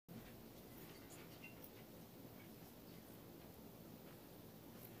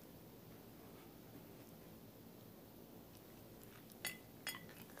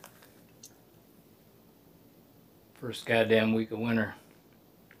First goddamn week of winter.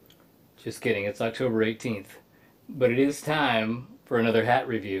 Just kidding, it's October 18th. But it is time for another hat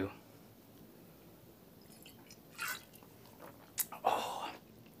review. Oh,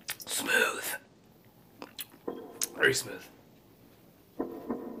 smooth. Very smooth.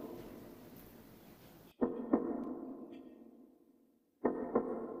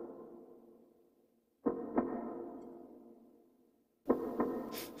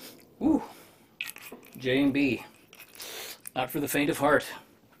 Ooh, J&B. Not for the faint of heart.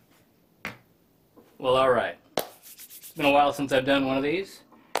 Well, alright. It's been a while since I've done one of these.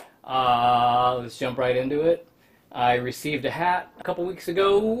 Let's jump right into it. I received a hat a couple weeks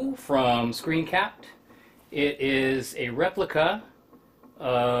ago from Screencapped. It is a replica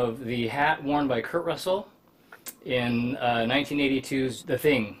of the hat worn by Kurt Russell in 1982's The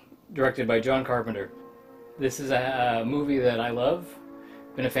Thing, directed by John Carpenter. This is a movie that I love.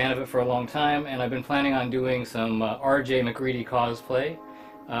 Been a fan of it for a long time, and I've been planning on doing some R.J. MacReady cosplay.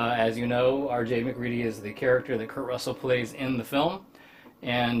 As you know, R.J. MacReady is the character that Kurt Russell plays in the film.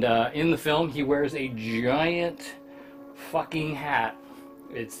 And in the film, he wears a giant fucking hat.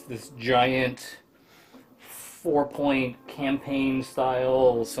 It's this giant 4-point campaign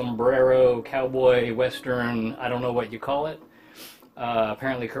style sombrero, cowboy, western, I don't know what you call it.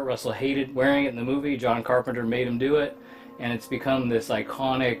 Apparently Kurt Russell hated wearing it in the movie. John Carpenter made him do it. And it's become this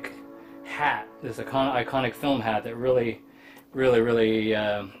iconic hat, this iconic film hat that really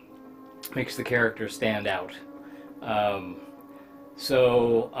makes the character stand out. Little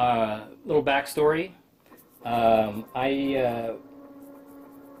backstory. I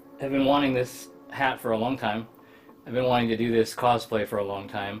have been wanting this hat for a long time. I've been wanting to do this cosplay for a long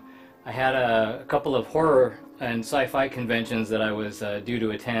time. I had a couple of horror and sci-fi conventions that I was due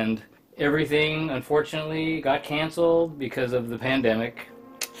to attend. Everything, unfortunately, got canceled because of the pandemic.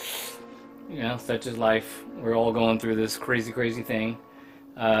 You know, such is life. We're all going through this crazy thing.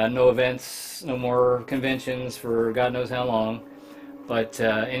 No events, no more conventions for God knows how long. But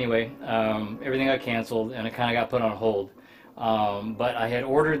anyway, everything got canceled and it kind of got put on hold. But I had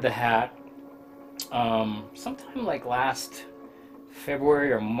ordered the hat sometime like last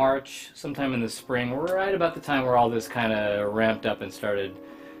February or March, sometime in the spring, right about the time where all this kind of ramped up and started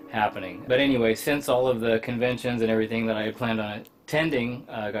happening. But anyway, since all of the conventions and everything that I had planned on attending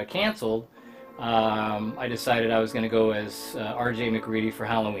got canceled, I decided I was going to go as R.J. MacReady for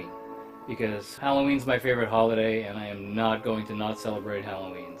Halloween, because Halloween's my favorite holiday and I am not going to not celebrate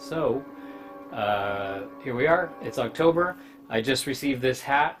Halloween. So here we are. It's October. I just received this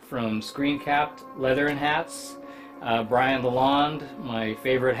hat from Screencapped Leather and Hats. Brian Lalonde, my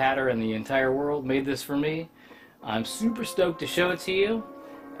favorite hatter in the entire world, made this for me. I'm super stoked to show it to you.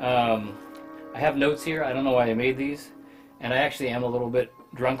 I have notes here. I don't know why I made these, and I actually am a little bit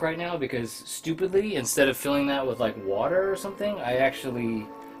drunk right now because stupidly, instead of filling that with like water or something, I actually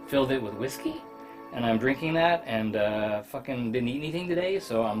filled it with whiskey, and I'm drinking that, and fucking didn't eat anything today,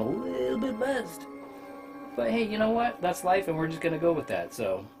 so I'm a little bit buzzed. But hey, you know what? That's life, and we're just gonna go with that.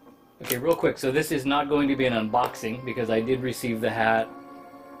 So, okay, real quick. So this is not going to be an unboxing because I did receive the hat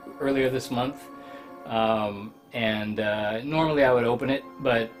earlier this month. Normally I would open it,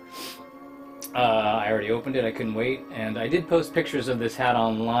 but I already opened it. I couldn't wait, and I did post pictures of this hat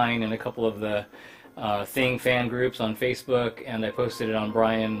online in a couple of the Thing fan groups on Facebook, and I posted it on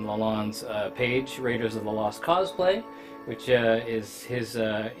Brian Lalonde's page, Raiders of the Lost Cosplay, which is his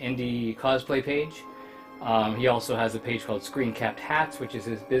indie cosplay page. He also has a page called Screencapped Hats, which is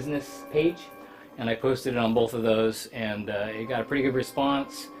his business page, and I posted it on both of those, and it got a pretty good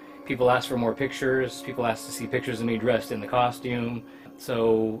response. People asked for more pictures. People asked to see pictures of me dressed in the costume.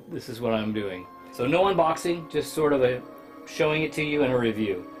 So this is what I'm doing. So no unboxing, just sort of a showing it to you in a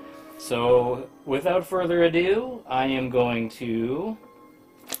review. So without further ado, I am going to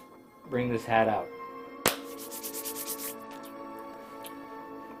bring this hat out.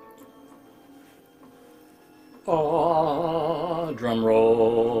 Oh, drum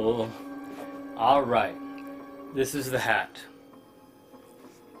roll. All right, this is the hat.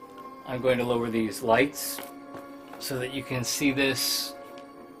 I'm going to lower these lights so that you can see this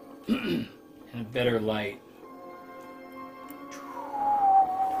in a better light.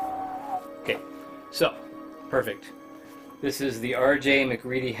 Okay, so, perfect. This is the R.J.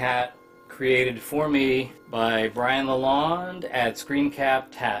 MacReady hat created for me by Brian Lalonde at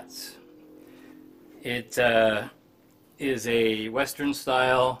Screencapped Hats. It is a Western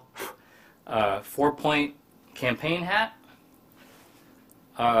style 4-point campaign hat.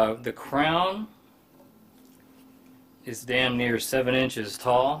 The crown is damn near 7 inches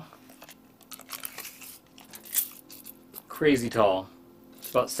tall. Crazy tall.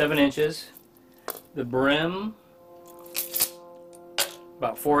 It's about 7 inches. The brim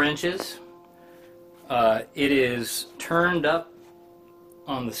about 4 inches. It is turned up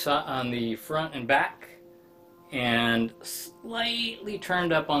on the front and back, and slightly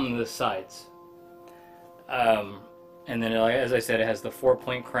turned up on the sides. And then, as I said, it has the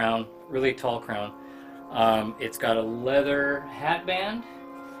 4-point crown, really tall crown. It's got a leather hat band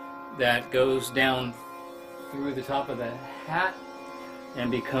that goes down through the top of the hat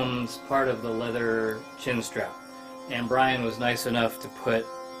and becomes part of the leather chin strap. And Brian was nice enough to put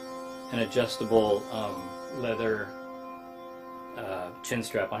an adjustable leather chin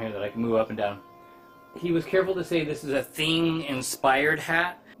strap on here that I can move up and down. He was careful to say this is a Thing-inspired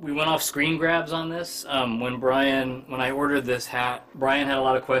hat. We went off screen grabs on this. When I ordered this hat, Brian had a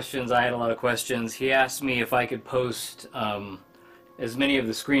lot of questions, I had a lot of questions. He asked me if I could post as many of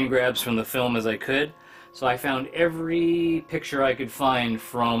the screen grabs from the film as I could. So I found every picture I could find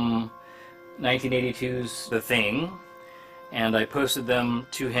from 1982's The Thing, and I posted them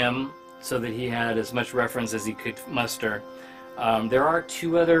to him so that he had as much reference as he could muster. There are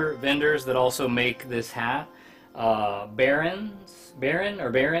 2 other vendors that also make this hat. Barron's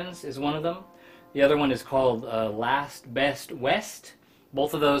is one of them. The other one is called Last Best West.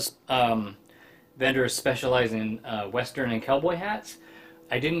 Both of those vendors specialize in Western and cowboy hats.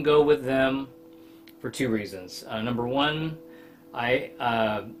 I didn't go with them for 2 reasons. Number one,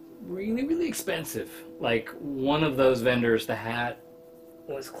 really expensive. Like, one of those vendors, the hat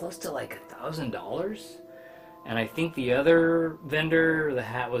was close to like $1,000, and I think the other vendor, the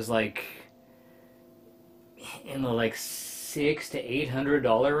hat was like in the like $600 to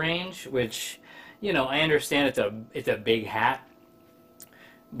 $800 range, which, you know, I understand it's a big hat,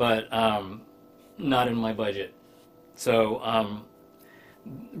 but not in my budget. So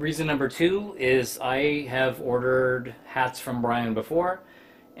reason number 2 is I have ordered hats from Brian before,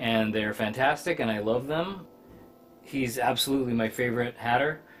 and they're fantastic, and I love them. He's absolutely my favorite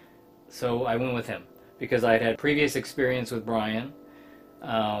hatter, so I went with him because I had previous experience with Brian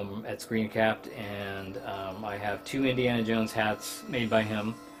at Screencapped, and I have 2 Indiana Jones hats made by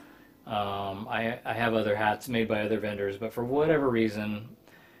him. I have other hats made by other vendors, but for whatever reason,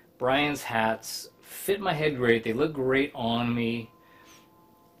 Brian's hats fit my head great. They look great on me.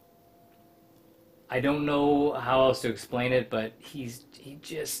 I don't know how else to explain it, but his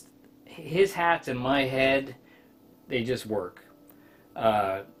hats in my head, they just work.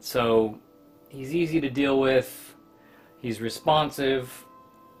 So he's easy to deal with. He's responsive.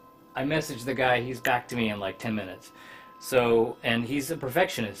 I messaged the guy, he's back to me in like 10 minutes. So, and he's a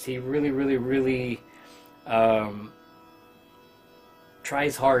perfectionist. He really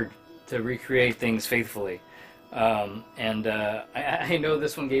tries hard to recreate things faithfully. I know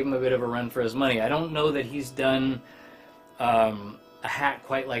this one gave him a bit of a run for his money. I don't know that he's done a hat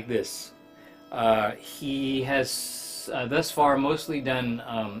quite like this. He has thus far mostly done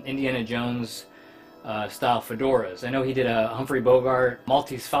Indiana Jones style fedoras. I know he did a Humphrey Bogart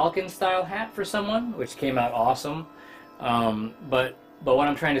Maltese Falcon style hat for someone, which came out awesome. But what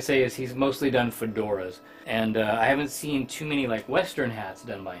I'm trying to say is he's mostly done fedoras, and I haven't seen too many like Western hats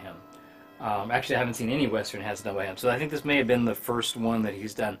done by him. Actually, I haven't seen any Western hats done by him, so I think this may have been the first one that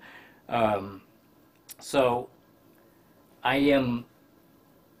he's done. So I am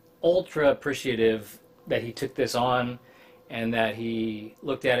ultra appreciative that he took this on and that he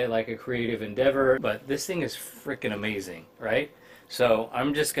looked at it like a creative endeavor. But this thing is freaking amazing, right? So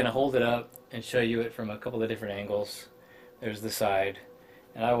I'm just going to hold it up and show you it from a couple of different angles. There's the side,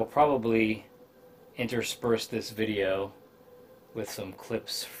 and I will probably intersperse this video with some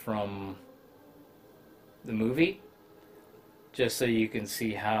clips from the movie, just so you can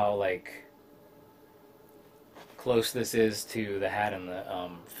see how like close this is to the hat in the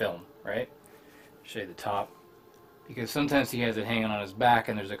film, right? Show you the top, because sometimes he has it hanging on his back,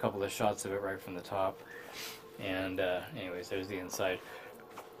 and there's a couple of shots of it right from the top. And anyways, there's the inside.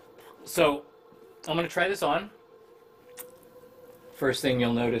 So I'm gonna try this on. First thing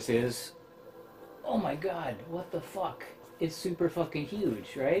you'll notice is, oh my god, what the fuck? It's super fucking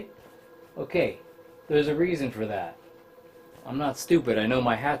huge, right? Okay, there's a reason for that. I'm not stupid, I know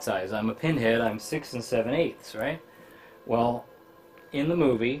my hat size. I'm a pinhead, I'm 6 7/8, right? Well, in the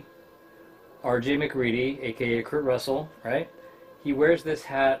movie, R.J. MacReady, aka Kurt Russell, right? He wears this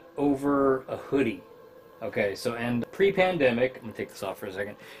hat over a hoodie. Okay, so, and pre-pandemic, I'm gonna take this off for a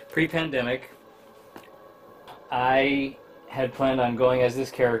second. Pre-pandemic, I had planned on going as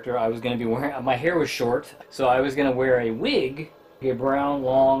this character. I was going to be wearing, my hair was short, so I was going to wear a wig, a brown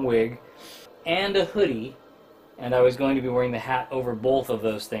long wig, and a hoodie, and I was going to be wearing the hat over both of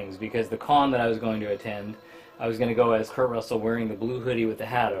those things, because the con that I was going to attend, I was going to go as Kurt Russell wearing the blue hoodie with the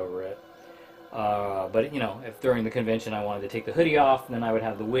hat over it. But you know, if during the convention I wanted to take the hoodie off, then I would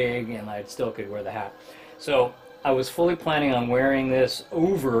have the wig and I still could wear the hat. So I was fully planning on wearing this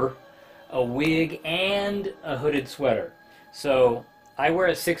over a wig and a hooded sweater. So I wear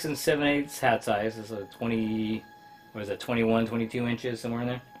a 6 7/8 hat size. It's a 20, what is that, 21, 22 inches, somewhere in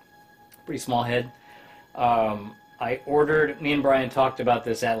there. Pretty small head. I ordered, me and Brian talked about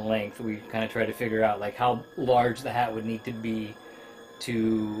this at length. We kind of tried to figure out like how large the hat would need to be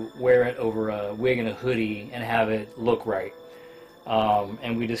to wear it over a wig and a hoodie and have it look right.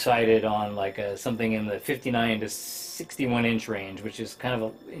 And we decided on like something in the 59 to 61 inch range, which is kind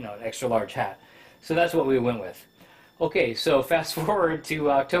of a, you know, an extra large hat. So that's what we went with. Okay, so fast forward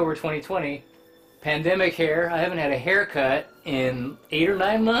to October 2020, pandemic hair. I haven't had a haircut in 8 or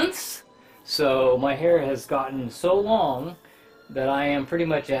 9 months. So my hair has gotten so long that I am pretty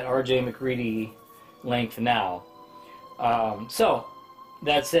much at RJ MacReady length now. So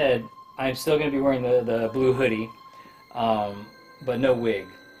that said, I'm still going to be wearing the blue hoodie, but no wig.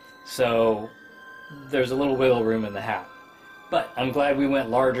 So there's a little wiggle room in the hat. But I'm glad we went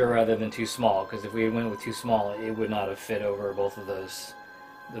larger rather than too small, because if we had went with too small, it would not have fit over both of those,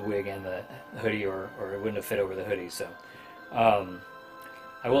 the wig and the hoodie, or it wouldn't have fit over the hoodie. So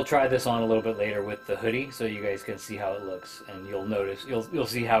I will try this on a little bit later with the hoodie, so you guys can see how it looks, and you'll notice, you'll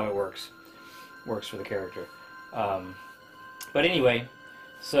see how it works for the character. But anyway,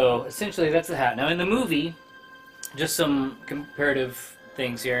 so essentially that's the hat. Now in the movie, just some comparative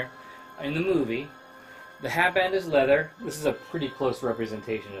things here. In the movie, the hatband is leather. This is a pretty close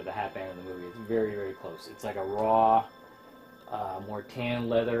representation of the hatband in the movie. It's very, very close. It's like a raw, more tan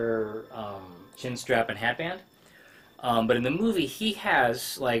leather chin strap and hatband. But in the movie, he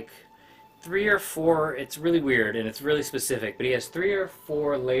has like 3 or 4, it's really weird and it's really specific, but he has 3 or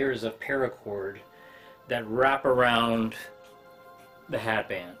 4 layers of paracord that wrap around the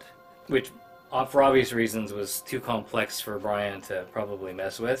hatband, which for obvious reasons was too complex for Brian to probably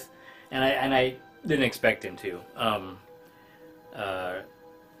mess with, and I didn't expect him to.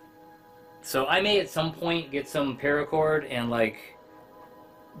 So I may at some point get some paracord and like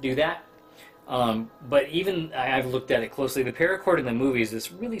do that. But even I've looked at it closely. The paracord in the movie is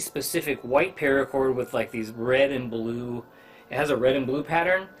this really specific white paracord with like these red and blue. It has a red and blue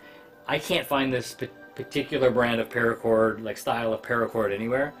pattern. I can't find this particular brand of paracord, like style of paracord,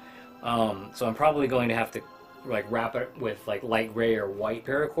 anywhere. So I'm probably going to have to like wrap it with like light gray or white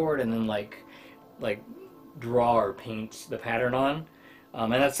paracord, and then like draw or paint the pattern on.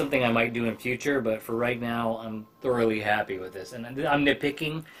 And that's something I might do in future, but for right now, I'm thoroughly happy with this. And I'm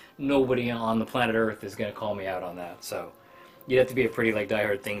nitpicking. Nobody on the planet Earth is going to call me out on that. So you'd have to be a pretty like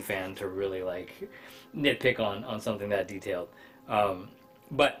diehard Thing fan to really like nitpick on something that detailed.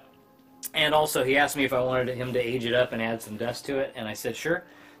 And also he asked me if I wanted him to age it up and add some dust to it, and I said sure.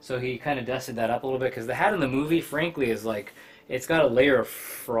 So he kind of dusted that up a little bit, because the hat in the movie, frankly, is like, it's got a layer of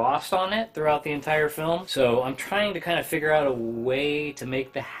frost on it throughout the entire film. So I'm trying to kind of figure out a way to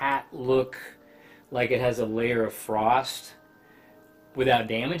make the hat look like it has a layer of frost without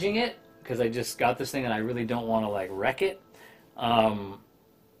damaging it, because I just got this thing and I really don't want to like wreck it.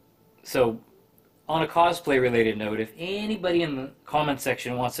 So on a cosplay related note, if anybody in the comment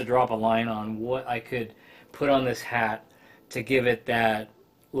section wants to drop a line on what I could put on this hat to give it that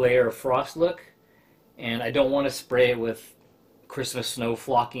layer of frost look, and I don't want to spray it with Christmas snow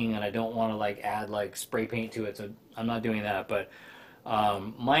flocking, and I don't want to like add like spray paint to it, so I'm not doing that. But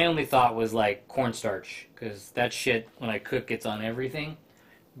my only thought was like cornstarch, because that shit when I cook gets on everything,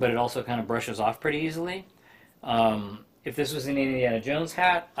 but it also kind of brushes off pretty easily. If this was an Indiana Jones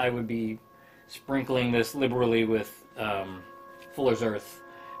hat, I would be sprinkling this liberally with Fuller's Earth,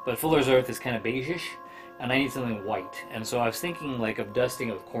 but Fuller's Earth is kind of beigeish, and I need something white. And so I was thinking like of dusting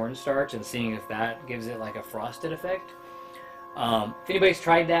with cornstarch and seeing if that gives it like a frosted effect. If anybody's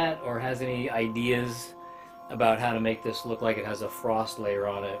tried that or has any ideas about how to make this look like it has a frost layer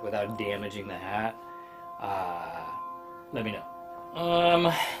on it without damaging the hat, let me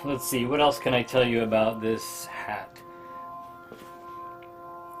know. Let's see, what else can I tell you about this hat?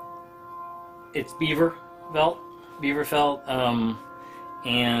 It's beaver felt,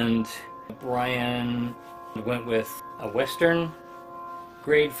 and Brian went with a Western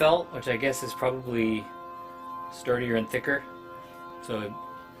grade felt, which I guess is probably sturdier and thicker, so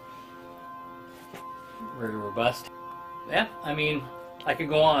very robust. Yeah, I mean, I could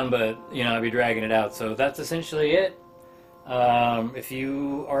go on, but you know, I'd be dragging it out, so that's essentially it. If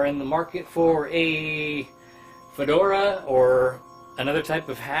you are in the market for a fedora or another type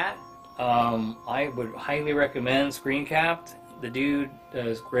of hat, I would highly recommend Screencapped. The dude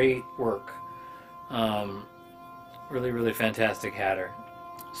does great work. Really, really fantastic hatter.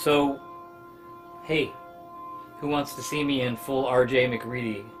 So Hey, who wants to see me in full R.J.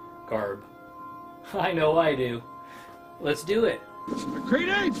 MacReady garb? I know I do. Let's do it.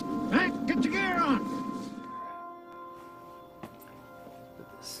 MacReady, Mac, get your gear on.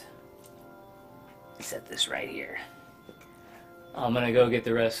 Set this right here. I'm gonna go get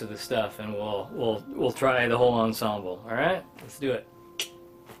the rest of the stuff, and we'll try the whole ensemble. All right, let's do it.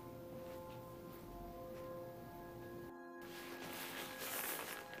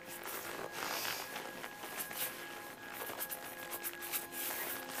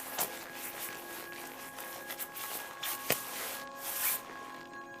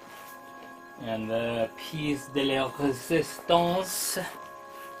 And the piece de la résistance.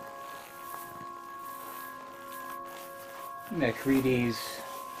 MacReady's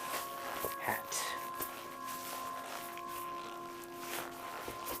hat.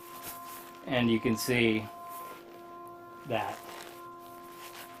 And you can see that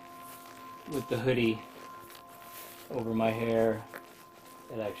with the hoodie over my hair,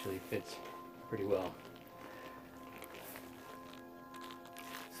 it actually fits pretty well.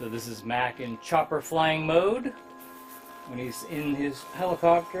 So this is Mac in chopper flying mode. When he's in his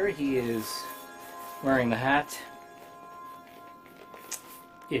helicopter, he is wearing the hat.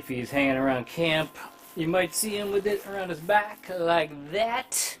 If he's hanging around camp, you might see him with it around his back like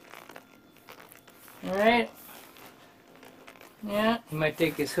that. Alright? Yeah, he might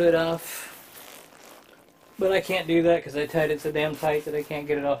take his hood off. But I can't do that because I tied it so damn tight that I can't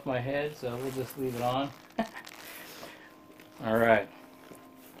get it off my head, so we'll just leave it on. Alright.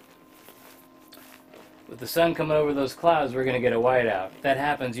 With the sun coming over those clouds, we're going to get a whiteout. If that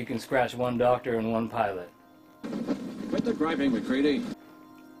happens, you can scratch one doctor and one pilot. Quit the griping, MacReady.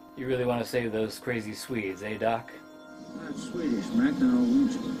 You really want to save those crazy Swedes, eh, Doc? That's Swedish, Mac, they're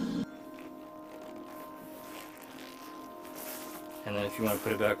Norwegian. And then if you want to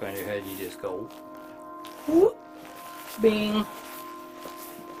put it back on your head, you just go whoop, bing.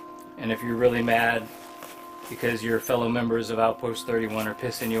 And if you're really mad because your fellow members of Outpost 31 are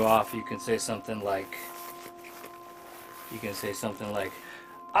pissing you off, you can say something like,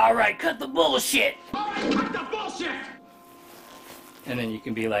 all right, cut the bullshit. All right, cut the bullshit. And then you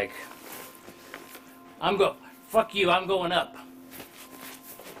can be like, fuck you, I'm going up.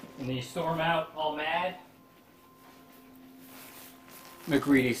 And then you storm out all mad.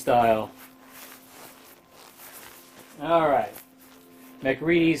 MacReady style. Alright.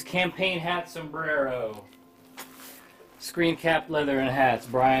 MacReady's campaign hat sombrero. Screencapped leather and hats.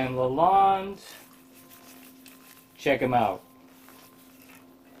 Brian Lalonde. Check him out.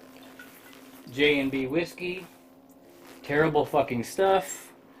 J&B whiskey. Terrible fucking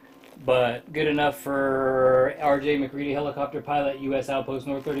stuff, but good enough for R.J. MacReady helicopter pilot, U.S. Outpost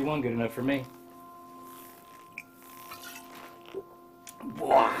North 31. Good enough for me.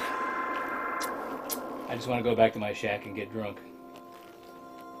 I just want to go back to my shack and get drunk.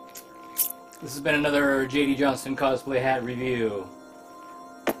 This has been another J.D. Johnston cosplay hat review.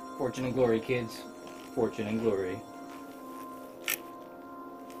 Fortune and glory, kids. Fortune and glory.